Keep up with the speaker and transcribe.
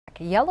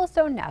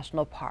Yellowstone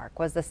National Park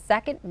was the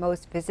second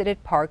most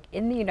visited park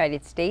in the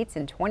United States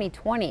in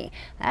 2020.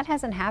 That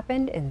hasn't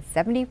happened in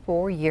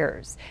 74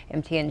 years.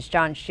 MTN's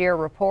John Shear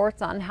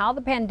reports on how the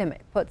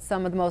pandemic put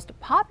some of the most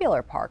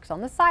popular parks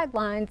on the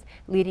sidelines,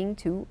 leading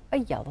to a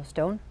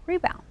Yellowstone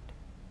rebound.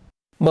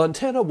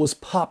 Montana was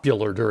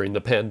popular during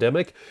the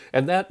pandemic,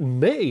 and that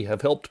may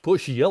have helped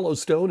push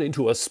Yellowstone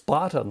into a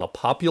spot on the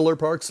popular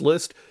parks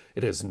list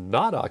it has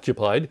not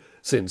occupied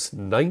since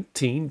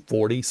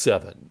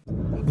 1947.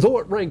 Though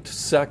it ranked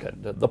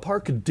second, the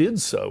park did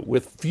so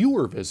with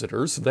fewer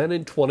visitors than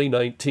in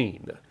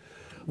 2019.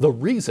 The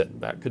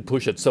reason that could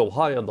push it so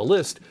high on the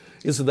list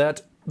is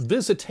that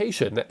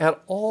visitation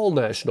at all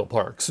national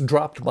parks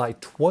dropped by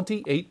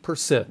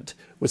 28%,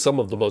 with some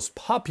of the most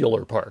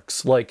popular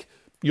parks, like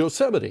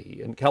Yosemite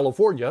in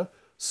California,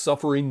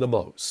 suffering the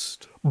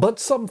most.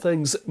 But some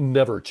things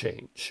never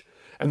change,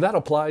 and that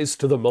applies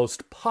to the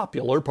most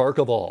popular park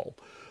of all,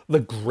 the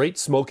Great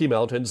Smoky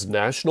Mountains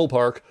National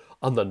Park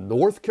on the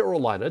North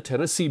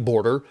Carolina-Tennessee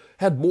border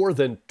had more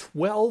than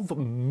 12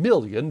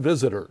 million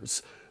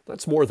visitors.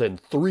 That's more than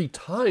 3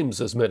 times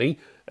as many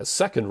as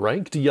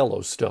second-ranked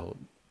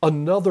Yellowstone.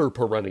 Another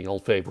perennial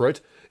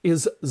favorite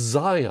is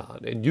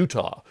Zion in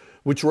Utah,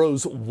 which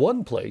rose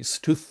 1 place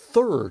to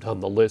 3rd on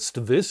the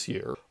list this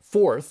year.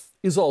 4th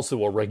is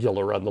also a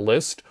regular on the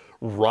list,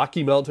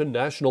 Rocky Mountain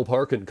National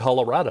Park in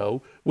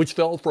Colorado, which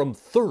fell from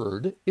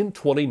 3rd in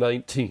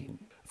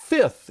 2019.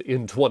 5th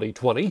in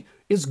 2020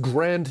 is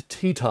Grand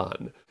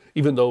Teton.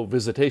 Even though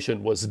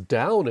visitation was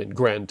down in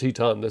Grand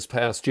Teton this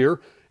past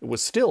year, it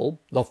was still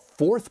the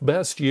 4th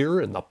best year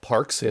in the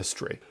park's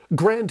history.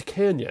 Grand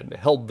Canyon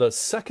held the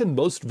 2nd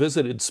most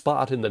visited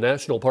spot in the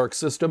national park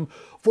system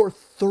for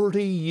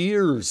 30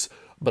 years,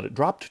 but it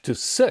dropped to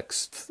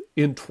 6th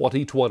in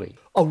 2020.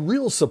 A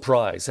real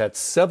surprise at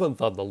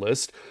 7th on the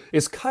list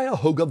is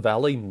Cuyahoga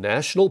Valley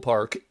National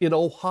Park in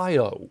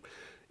Ohio.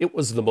 It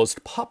was the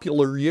most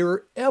popular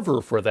year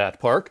ever for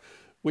that park,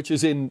 which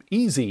is in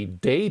easy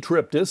day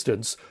trip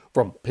distance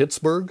from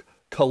Pittsburgh,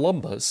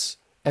 Columbus,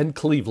 and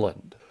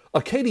Cleveland.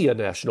 Acadia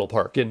National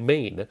Park in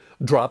Maine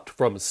dropped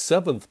from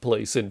 7th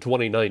place in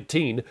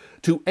 2019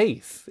 to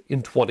 8th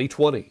in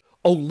 2020.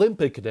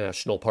 Olympic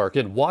National Park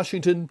in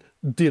Washington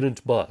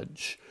didn't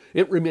budge.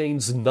 It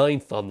remains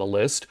 9th on the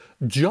list,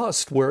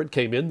 just where it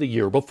came in the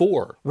year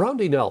before.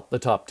 Rounding out the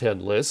top 10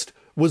 list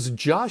was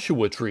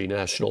Joshua Tree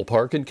National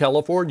Park in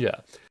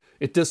California.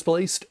 It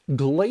displaced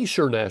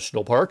Glacier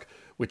National Park,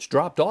 which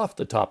dropped off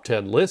the top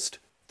 10 list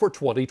for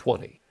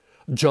 2020.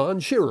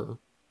 John Shearer,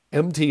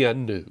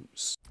 MTN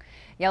News.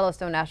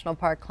 Yellowstone National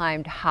Park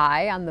climbed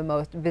high on the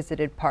most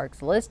visited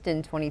parks list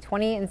in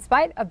 2020 in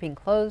spite of being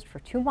closed for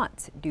 2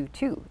 months due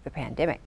to the pandemic.